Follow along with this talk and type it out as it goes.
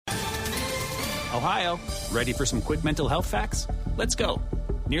Ohio, ready for some quick mental health facts? Let's go.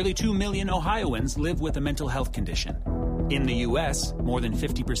 Nearly 2 million Ohioans live with a mental health condition. In the U.S., more than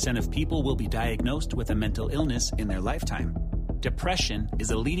 50% of people will be diagnosed with a mental illness in their lifetime. Depression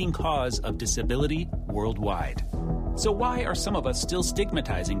is a leading cause of disability worldwide. So why are some of us still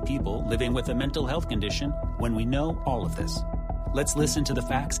stigmatizing people living with a mental health condition when we know all of this? Let's listen to the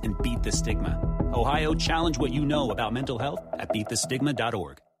facts and beat the stigma. Ohio, challenge what you know about mental health at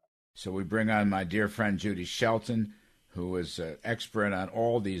beatthestigma.org. So we bring on my dear friend Judy Shelton, who is an expert on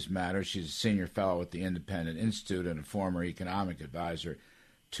all these matters. She's a senior fellow at the Independent Institute and a former economic advisor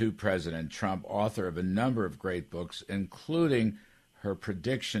to President Trump, author of a number of great books, including her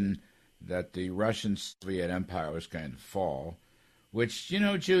prediction that the Russian Soviet Empire was going to fall, which, you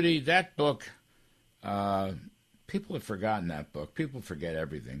know, Judy, that book, people have forgotten that book. People forget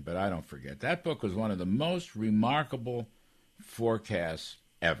everything, but I don't forget. That book was one of the most remarkable forecasts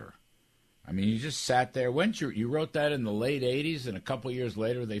ever. I mean, you just sat there. You wrote that in the late 80s, and a couple of years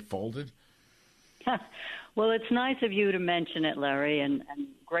later they folded? Well, it's nice of you to mention it, Larry, and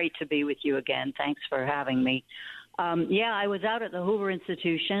great to be with you again. Thanks for having me. I was out at the Hoover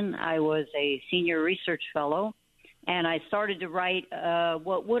Institution. I was a senior research fellow, and I started to write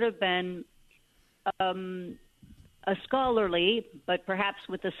what would have been a scholarly, but perhaps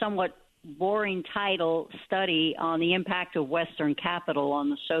with a somewhat boring title, study on the impact of Western capital on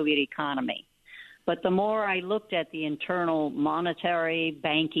the Soviet economy. But the more I looked at the internal monetary,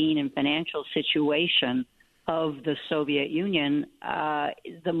 banking, and financial situation of the Soviet Union,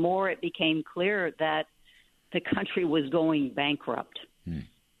 the more it became clear that the country was going bankrupt.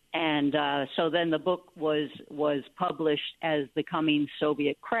 And so then the book was published as The Coming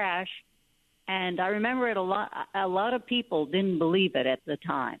Soviet Crash. And I remember a lot of people didn't believe it at the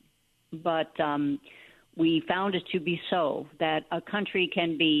time. But we found it to be so, that a country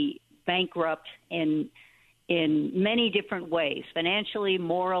can be bankrupt in many different ways. Financially,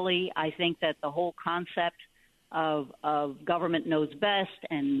 morally, I think that the whole concept of government knows best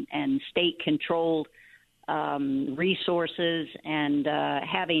and state-controlled resources and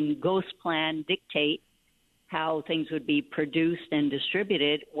having ghost plan dictate how things would be produced and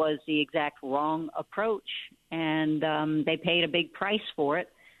distributed was the exact wrong approach. And they paid a big price for it.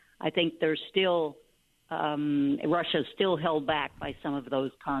 I think there's still Russia's still held back by some of those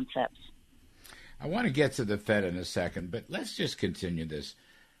concepts. I want to get to the Fed in a second, but let's just continue this.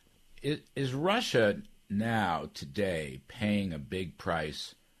 Is Russia now, today, paying a big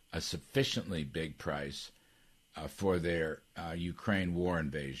price, a sufficiently big price, for their Ukraine war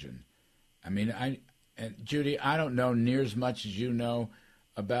invasion? I mean, Judy, I don't know near as much as you know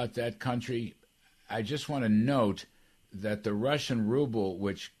about that country. I just want to note that the Russian ruble,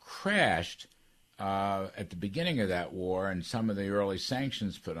 which crashed at the beginning of that war and some of the early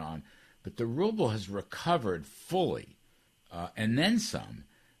sanctions put on, but the ruble has recovered fully and then some,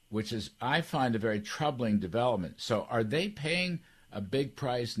 which is, I find, a very troubling development. So are they paying a big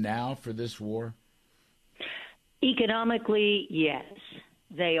price now for this war? Economically, yes,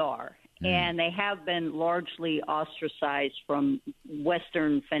 they are. And they have been largely ostracized from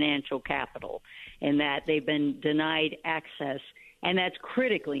Western financial capital in that they've been denied access, and that's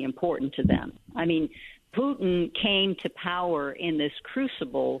critically important to them. I mean, Putin came to power in this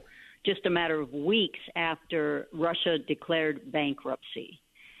crucible just a matter of weeks after Russia declared bankruptcy.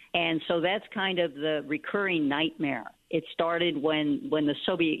 And so that's kind of the recurring nightmare. It started when the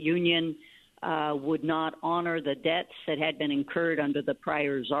Soviet Union would not honor the debts that had been incurred under the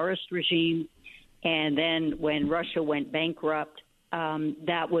prior Tsarist regime. And then when Russia went bankrupt,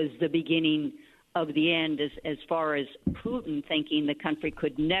 that was the beginning of the end as far as Putin thinking the country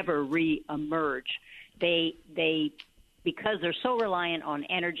could never re-emerge. They because they're so reliant on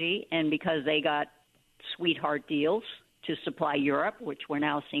energy and because they got sweetheart deals to supply Europe, which we're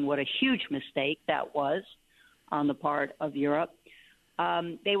now seeing what a huge mistake that was on the part of Europe,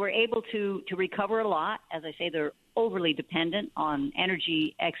 they were able to recover a lot. As I say, they're overly dependent on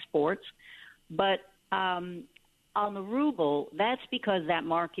energy exports. But on the ruble, that's because that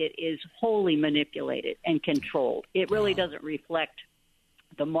market is wholly manipulated and controlled. It really doesn't reflect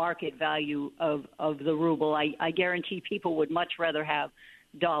the market value of the ruble. I guarantee people would much rather have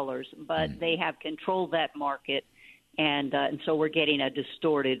dollars, but they have controlled that market, and so we're getting a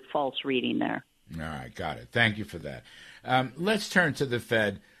distorted, false reading there. All right, got it. Thank you for that. Let's turn to the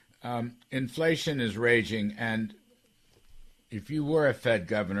Fed. Inflation is raging, and if you were a Fed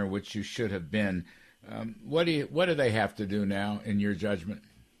governor, which you should have been, what do they have to do now, in your judgment?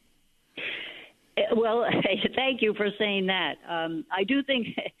 Well, thank you for saying that. I do think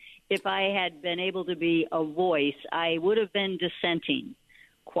if I had been able to be a voice, I would have been dissenting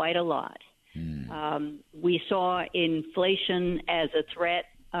quite a lot. We saw inflation as a threat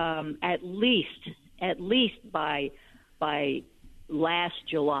at least by last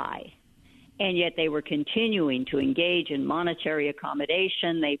July. And yet they were continuing to engage in monetary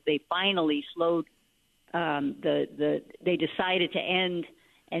accommodation. They finally slowed they decided to end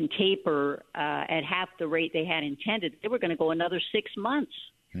and taper at half the rate they had intended. They were going to go another 6 months,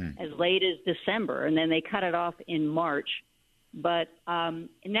 as late as December, and then they cut it off in March. But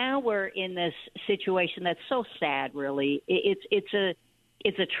now we're in this situation that's so sad, really. It's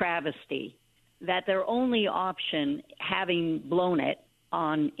a travesty that their only option, having blown it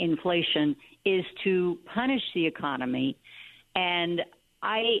on inflation, is to punish the economy. And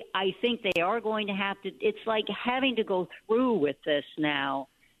I think they are going to have to – it's like having to go through with this now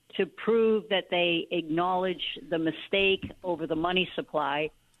to prove that they acknowledge the mistake over the money supply.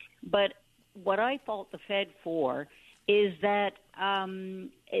 But what I fault the Fed for is that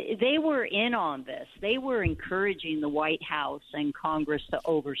they were in on this. They were encouraging the White House and Congress to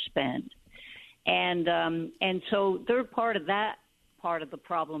overspend. And so they're part of that part of the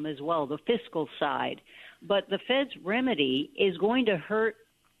problem as well, the fiscal side. But the Fed's remedy is going to hurt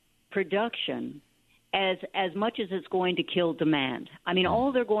production as much as it's going to kill demand. I mean,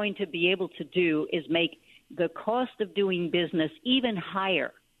 all they're going to be able to do is make the cost of doing business even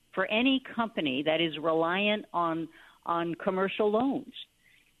higher for any company that is reliant on commercial loans.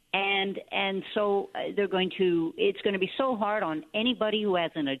 And so it's going to be so hard on anybody who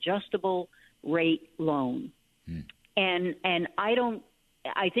has an adjustable rate loan. And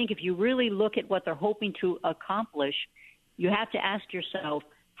I think if you really look at what they're hoping to accomplish, you have to ask yourself,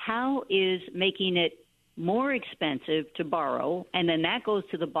 how is making it more expensive to borrow, and then that goes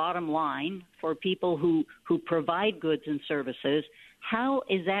to the bottom line for people who provide goods and services, how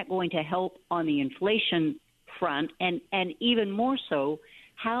is that going to help on the inflation front? And even more so,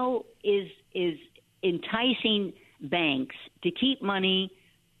 how is enticing banks to keep money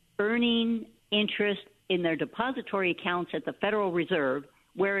earning interest in their depository accounts at the Federal Reserve,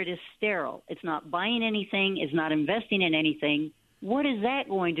 where it is sterile? It's not buying anything, it's not investing in anything. What is that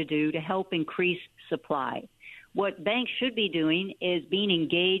going to do to help increase supply? What banks should be doing is being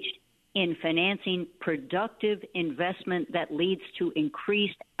engaged in financing productive investment that leads to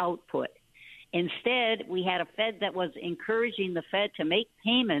increased output. Instead, we had a Fed that was encouraging the Fed to make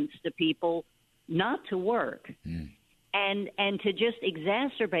payments to people not to work. And to just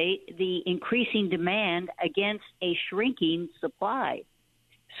exacerbate the increasing demand against a shrinking supply.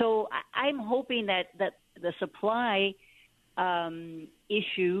 So I'm hoping that the supply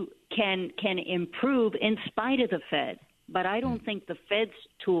issue can improve in spite of the Fed. But I don't think the Fed's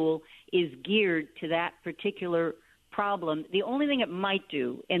tool is geared to that particular problem. The only thing it might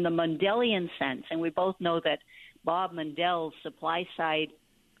do in the Mundelian sense, and we both know that Bob Mundel's supply-side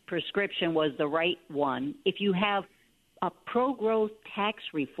prescription was the right one, if you have a pro-growth tax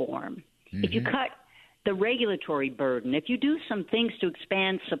reform, if you cut the regulatory burden, if you do some things to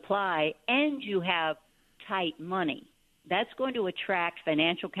expand supply and you have tight money, that's going to attract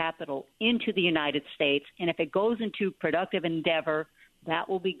financial capital into the United States. And if it goes into productive endeavor, that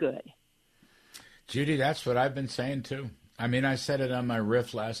will be good. Judy, that's what I've been saying, too. I mean, I said it on my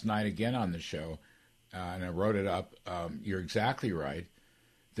riff last night again on the show, and I wrote it up. You're exactly right.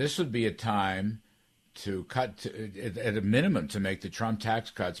 This would be a time to cut, at a minimum, to make the Trump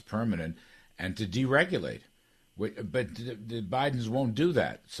tax cuts permanent and to deregulate. But the Bidens won't do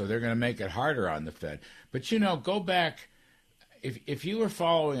that, so they're going to make it harder on the Fed. But, go back. If you were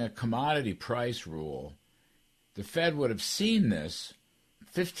following a commodity price rule, the Fed would have seen this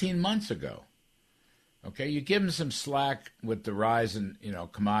 15 months ago. Okay, you give them some slack with the rise in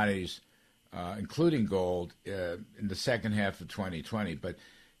commodities, including gold, in the second half of 2020. But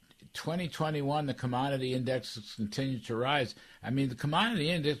 2021, the commodity index continued to rise. I mean, the commodity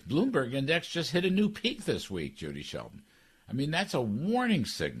index, Bloomberg index, just hit a new peak this week, Judy Shelton. I mean, that's a warning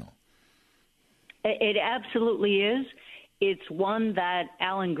signal. It absolutely is. It's one that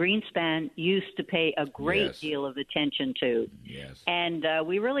Alan Greenspan used to pay a great deal of attention to. Yes. And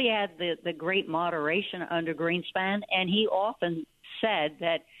we really had the great moderation under Greenspan, and he often said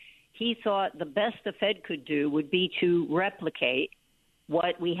that he thought the best the Fed could do would be to replicate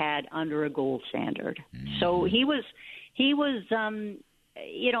what we had under a gold standard. So he was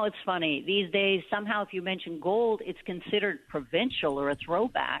it's funny. These days, somehow if you mention gold, it's considered provincial or a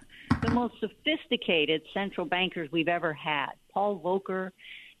throwback. The most sophisticated central bankers we've ever had, Paul Volcker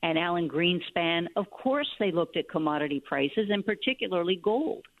and Alan Greenspan, of course they looked at commodity prices, and particularly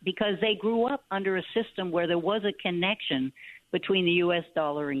gold, because they grew up under a system where there was a connection between the U.S.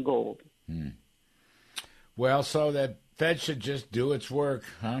 dollar and gold. Well, so that Fed should just do its work,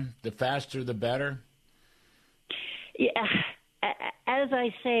 huh? The faster, the better. Yeah, as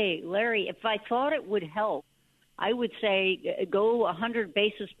I say, Larry, if I thought it would help, I would say go 100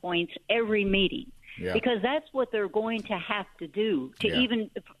 basis points every meeting, because that's what they're going to have to do to even,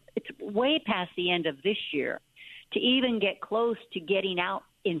 it's way past the end of this year, to even get close to getting out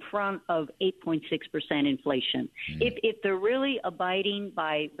in front of 8.6% inflation. If they're really abiding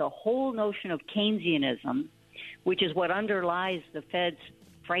by the whole notion of Keynesianism, which is what underlies the Fed's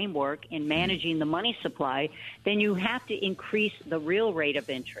framework in managing the money supply, then you have to increase the real rate of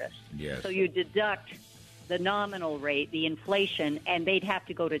interest. Yes. So you deduct the nominal rate, the inflation, and they'd have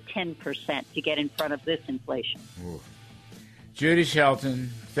to go to 10% to get in front of this inflation. Ooh. Judy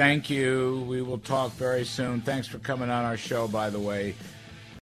Shelton, thank you. We will talk very soon. Thanks for coming on our show, by the way.